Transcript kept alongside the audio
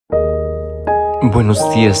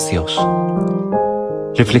Buenos días Dios.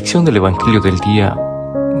 Reflexión del Evangelio del día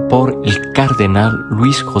por el cardenal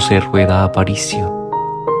Luis José Rueda Aparicio.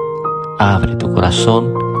 Abre tu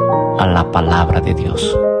corazón a la palabra de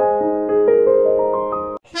Dios.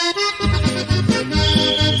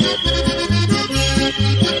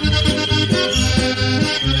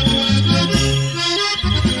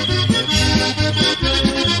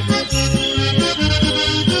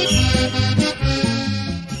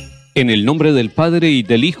 En el nombre del Padre, y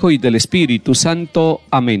del Hijo, y del Espíritu Santo.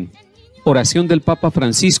 Amén. Oración del Papa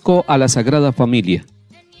Francisco a la Sagrada Familia.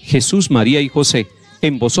 Jesús, María y José,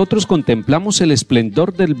 en vosotros contemplamos el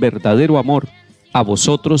esplendor del verdadero amor. A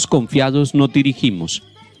vosotros confiados nos dirigimos.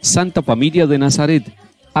 Santa Familia de Nazaret,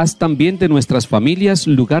 haz también de nuestras familias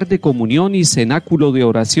lugar de comunión y cenáculo de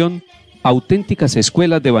oración, auténticas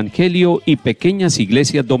escuelas de evangelio y pequeñas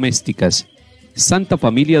iglesias domésticas. Santa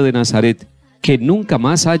Familia de Nazaret, que nunca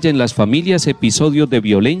más haya en las familias episodios de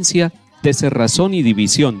violencia, de cerrazón y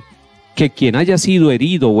división, que quien haya sido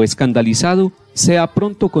herido o escandalizado sea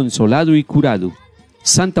pronto consolado y curado.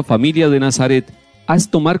 Santa Familia de Nazaret,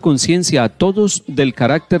 haz tomar conciencia a todos del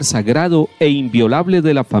carácter sagrado e inviolable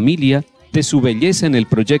de la familia, de su belleza en el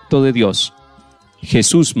proyecto de Dios.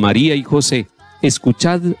 Jesús, María y José,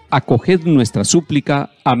 escuchad, acoged nuestra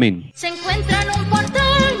súplica. Amén. Se encuentra en un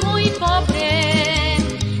portal muy pobre,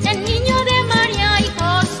 el niño de María y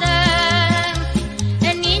José,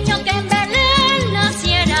 el niño que en Belén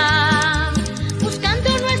naciera, buscando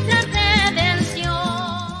nuestra redención.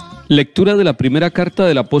 Lectura de la primera carta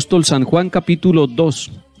del apóstol San Juan, capítulo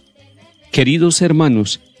 2. Queridos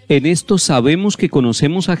hermanos, en esto sabemos que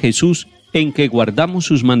conocemos a Jesús, en que guardamos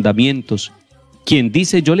sus mandamientos. Quien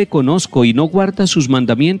dice yo le conozco y no guarda sus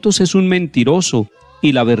mandamientos es un mentiroso,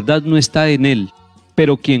 y la verdad no está en él.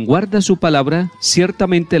 Pero quien guarda su palabra,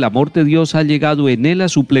 ciertamente el amor de Dios ha llegado en él a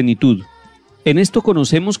su plenitud. En esto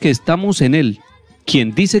conocemos que estamos en él.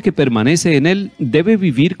 Quien dice que permanece en él, debe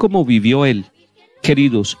vivir como vivió él.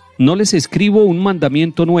 Queridos, no les escribo un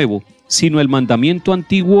mandamiento nuevo, sino el mandamiento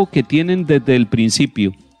antiguo que tienen desde el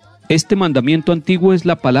principio. Este mandamiento antiguo es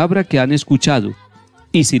la palabra que han escuchado.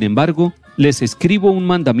 Y sin embargo, les escribo un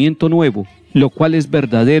mandamiento nuevo, lo cual es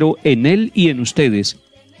verdadero en él y en ustedes.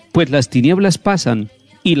 Pues las tinieblas pasan,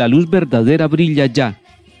 y la luz verdadera brilla ya.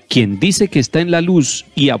 Quien dice que está en la luz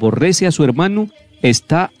y aborrece a su hermano,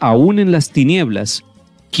 está aún en las tinieblas.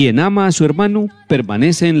 Quien ama a su hermano,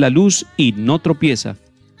 permanece en la luz y no tropieza.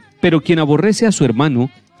 Pero quien aborrece a su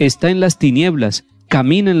hermano, está en las tinieblas,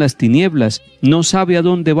 camina en las tinieblas, no sabe a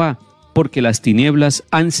dónde va, porque las tinieblas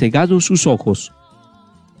han cegado sus ojos.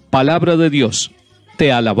 Palabra de Dios.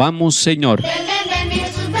 Te alabamos, Señor.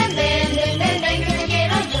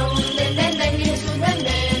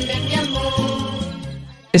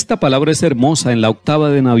 Esta palabra es hermosa en la octava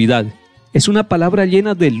de Navidad. Es una palabra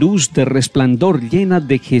llena de luz, de resplandor, llena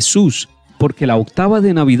de Jesús, porque la octava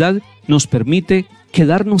de Navidad nos permite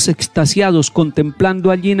quedarnos extasiados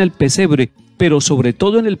contemplando allí en el pesebre, pero sobre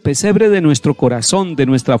todo en el pesebre de nuestro corazón, de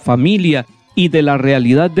nuestra familia y de la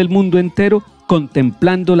realidad del mundo entero,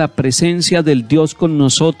 contemplando la presencia del Dios con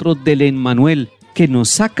nosotros, del Emmanuel, que nos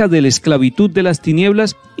saca de la esclavitud de las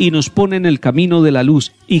tinieblas y nos pone en el camino de la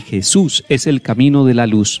luz, y Jesús es el camino de la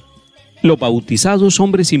luz. Los bautizados,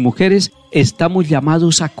 hombres y mujeres, estamos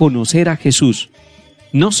llamados a conocer a Jesús,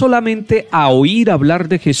 no solamente a oír hablar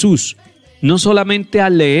de Jesús, no solamente a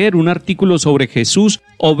leer un artículo sobre Jesús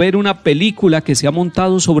o ver una película que se ha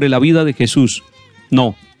montado sobre la vida de Jesús.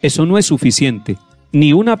 No, eso no es suficiente.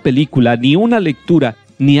 Ni una película, ni una lectura,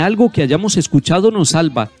 ni algo que hayamos escuchado nos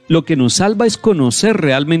salva. Lo que nos salva es conocer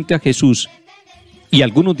realmente a Jesús. Y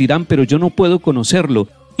algunos dirán, pero yo no puedo conocerlo.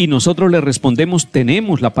 Y nosotros le respondemos,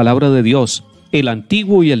 tenemos la palabra de Dios, el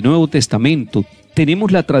Antiguo y el Nuevo Testamento.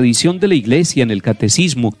 Tenemos la tradición de la Iglesia en el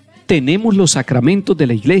Catecismo. Tenemos los sacramentos de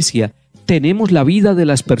la Iglesia. Tenemos la vida de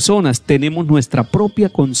las personas. Tenemos nuestra propia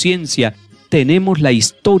conciencia. Tenemos la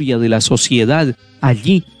historia de la sociedad.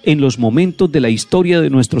 Allí, en los momentos de la historia de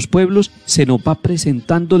nuestros pueblos, se nos va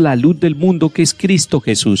presentando la luz del mundo que es Cristo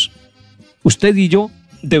Jesús. Usted y yo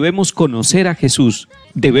debemos conocer a Jesús,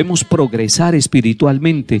 debemos progresar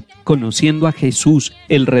espiritualmente, conociendo a Jesús,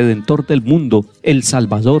 el Redentor del mundo, el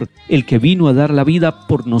Salvador, el que vino a dar la vida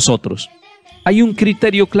por nosotros. Hay un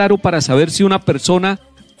criterio claro para saber si una persona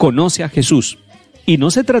conoce a Jesús. Y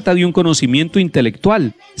no se trata de un conocimiento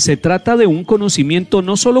intelectual, se trata de un conocimiento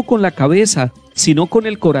no solo con la cabeza, sino con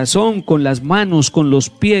el corazón, con las manos, con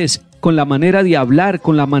los pies, con la manera de hablar,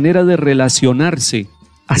 con la manera de relacionarse.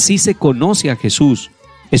 Así se conoce a Jesús.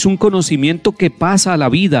 Es un conocimiento que pasa a la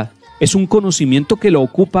vida, es un conocimiento que lo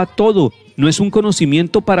ocupa todo, no es un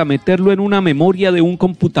conocimiento para meterlo en una memoria de un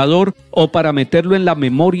computador o para meterlo en la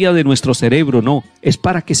memoria de nuestro cerebro, no, es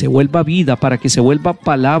para que se vuelva vida, para que se vuelva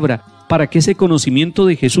palabra, para que ese conocimiento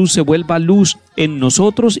de Jesús se vuelva luz en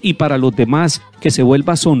nosotros y para los demás, que se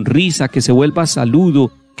vuelva sonrisa, que se vuelva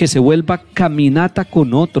saludo, que se vuelva caminata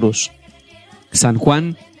con otros. San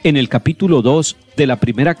Juan, en el capítulo 2 de la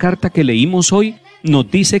primera carta que leímos hoy,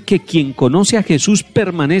 nos dice que quien conoce a Jesús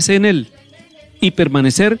permanece en él. Y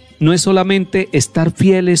permanecer no es solamente estar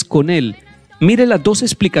fieles con él. Mire las dos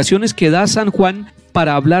explicaciones que da San Juan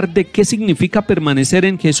para hablar de qué significa permanecer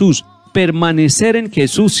en Jesús. Permanecer en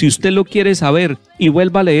Jesús, si usted lo quiere saber, y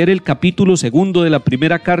vuelva a leer el capítulo 2 de la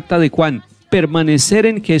primera carta de Juan. Permanecer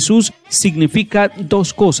en Jesús significa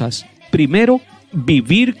dos cosas. Primero,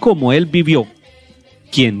 vivir como Él vivió.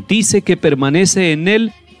 Quien dice que permanece en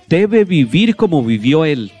Él, debe vivir como vivió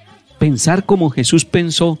Él. Pensar como Jesús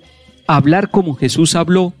pensó, hablar como Jesús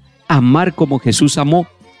habló, amar como Jesús amó,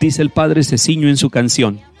 dice el Padre Ceciño en su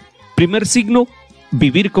canción. Primer signo,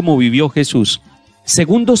 vivir como vivió Jesús.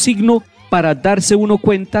 Segundo signo, para darse uno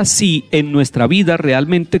cuenta si en nuestra vida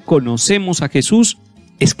realmente conocemos a Jesús,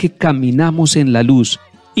 es que caminamos en la luz.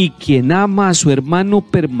 Y quien ama a su hermano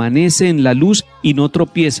permanece en la luz y no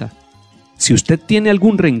tropieza. Si usted tiene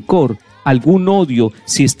algún rencor, algún odio,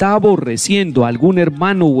 si está aborreciendo a algún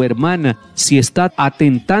hermano o hermana, si está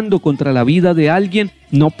atentando contra la vida de alguien,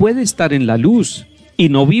 no puede estar en la luz y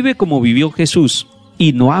no vive como vivió Jesús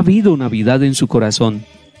y no ha habido Navidad en su corazón.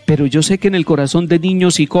 Pero yo sé que en el corazón de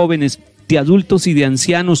niños y jóvenes, de adultos y de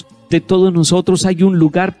ancianos, de todos nosotros hay un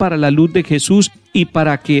lugar para la luz de Jesús y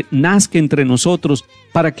para que nazca entre nosotros,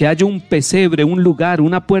 para que haya un pesebre, un lugar,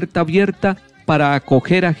 una puerta abierta para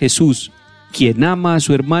acoger a Jesús. Quien ama a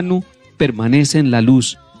su hermano permanece en la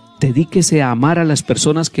luz. Dedíquese a amar a las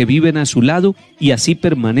personas que viven a su lado y así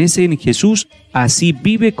permanece en Jesús, así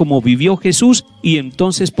vive como vivió Jesús y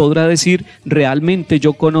entonces podrá decir, realmente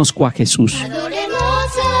yo conozco a Jesús. Adoremos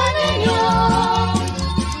a Dios,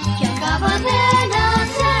 que acaba de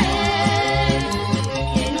nacer,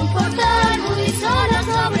 en un portal muy solo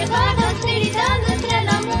sobre barras gritando entre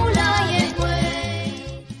la mula y el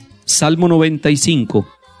buey. Salmo 95.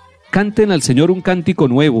 Canten al Señor un cántico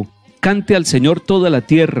nuevo. Cante al Señor toda la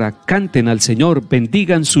tierra, canten al Señor,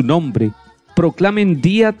 bendigan su nombre, proclamen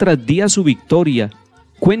día tras día su victoria,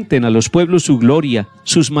 cuenten a los pueblos su gloria,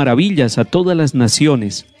 sus maravillas a todas las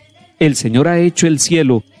naciones. El Señor ha hecho el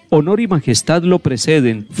cielo, honor y majestad lo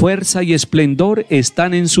preceden, fuerza y esplendor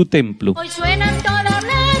están en su templo. Hoy suenan todas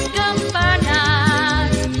las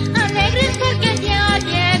campanas, alegres porque ya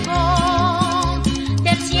llegó,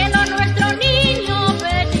 del cielo nuestro niño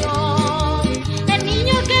bello, el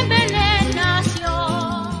niño que en Belén nació.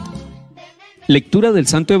 Lectura del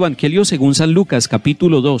Santo Evangelio según San Lucas,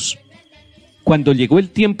 capítulo 2. Cuando llegó el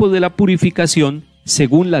tiempo de la purificación,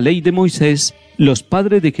 según la ley de Moisés, los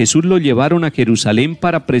padres de Jesús lo llevaron a Jerusalén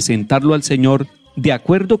para presentarlo al Señor, de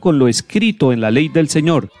acuerdo con lo escrito en la ley del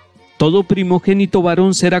Señor. Todo primogénito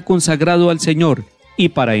varón será consagrado al Señor, y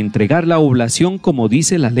para entregar la oblación como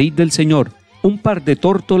dice la ley del Señor, un par de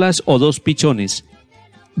tórtolas o 2 pichones.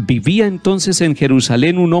 Vivía entonces en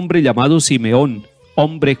Jerusalén un hombre llamado Simeón,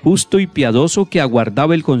 hombre justo y piadoso que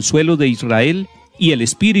aguardaba el consuelo de Israel, y el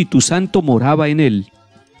Espíritu Santo moraba en él.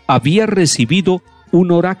 Había recibido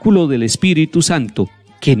un oráculo del Espíritu Santo,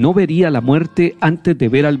 que no vería la muerte antes de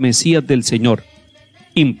ver al Mesías del Señor.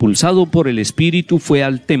 Impulsado por el Espíritu fue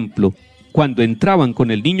al templo. Cuando entraban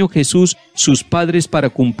con el niño Jesús, sus padres para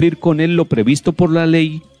cumplir con él lo previsto por la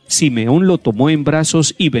ley, Simeón lo tomó en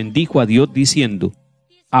brazos y bendijo a Dios diciendo: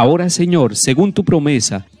 Ahora, Señor, según tu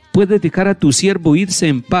promesa, puedes dejar a tu siervo irse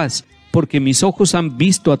en paz, porque mis ojos han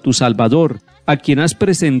visto a tu Salvador, a quien has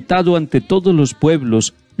presentado ante todos los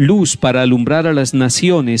pueblos, luz para alumbrar a las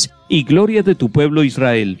naciones y gloria de tu pueblo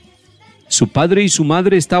Israel. Su padre y su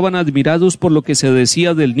madre estaban admirados por lo que se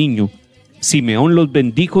decía del niño. Simeón los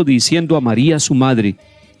bendijo diciendo a María su madre: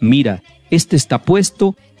 Mira, este está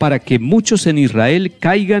puesto para que muchos en Israel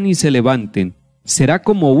caigan y se levanten. Será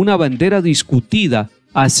como una bandera discutida,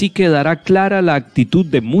 así quedará clara la actitud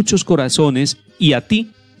de muchos corazones, y a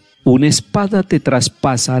ti una espada te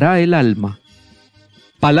traspasará el alma.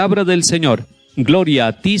 Palabra del Señor. Gloria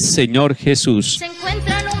a ti, Señor Jesús. Se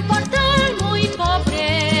encuentra en un portal muy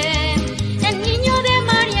pobre, el niño de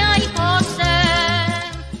María y José.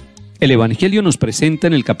 El Evangelio nos presenta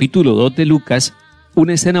en el capítulo 2 de Lucas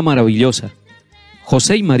una escena maravillosa.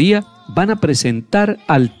 José y María van a presentar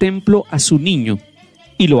al templo a su niño,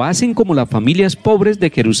 y lo hacen como las familias pobres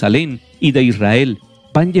de Jerusalén y de Israel.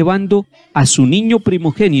 Van llevando a su niño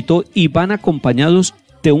primogénito y van acompañados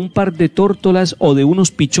de un par de tórtolas o de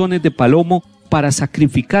unos pichones de palomo para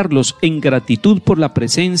sacrificarlos en gratitud por la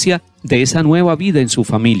presencia de esa nueva vida en su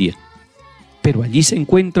familia. Pero allí se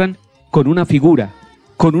encuentran con una figura,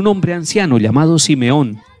 con un hombre anciano llamado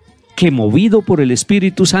Simeón, que movido por el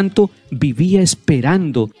Espíritu Santo vivía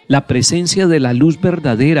esperando la presencia de la luz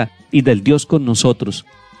verdadera y del Dios con nosotros.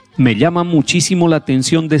 Me llama muchísimo la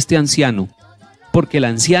atención de este anciano, porque el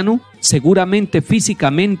anciano seguramente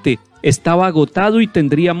físicamente estaba agotado y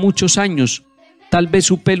tendría muchos años. Tal vez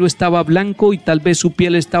su pelo estaba blanco y tal vez su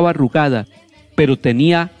piel estaba arrugada, pero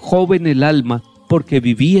tenía joven el alma porque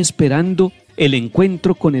vivía esperando el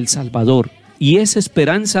encuentro con el Salvador, y esa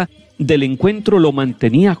esperanza del encuentro lo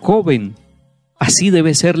mantenía joven. Así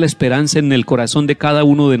debe ser la esperanza en el corazón de cada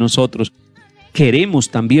uno de nosotros. Queremos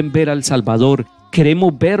también ver al Salvador,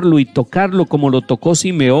 queremos verlo y tocarlo como lo tocó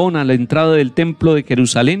Simeón a la entrada del templo de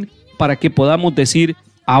Jerusalén, para que podamos decir: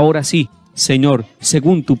 ahora sí, Señor,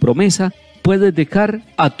 según tu promesa, puedes dejar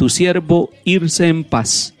a tu siervo irse en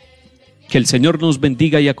paz. Que el Señor nos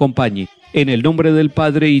bendiga y acompañe. En el nombre del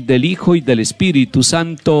Padre, y del Hijo, y del Espíritu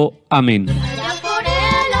Santo. Amén. Allá por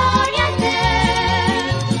el oriente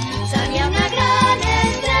salía una gran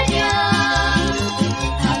estrella,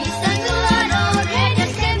 avisando a los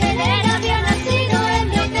reyes que en Belén había nacido el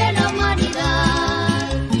Dios de la humanidad.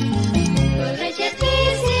 Los reyes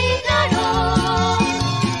visitaron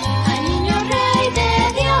al niño Rey de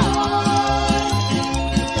Dios,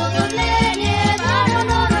 y todos le llevaron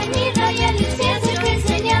oro y mirra y el incienso que es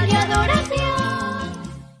señal de adoración.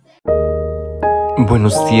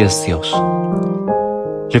 Buenos días Dios.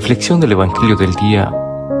 Reflexión del Evangelio del día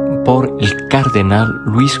por el cardenal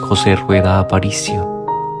Luis José Rueda Aparicio.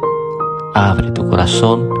 Abre tu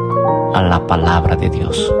corazón a la palabra de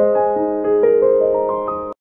Dios.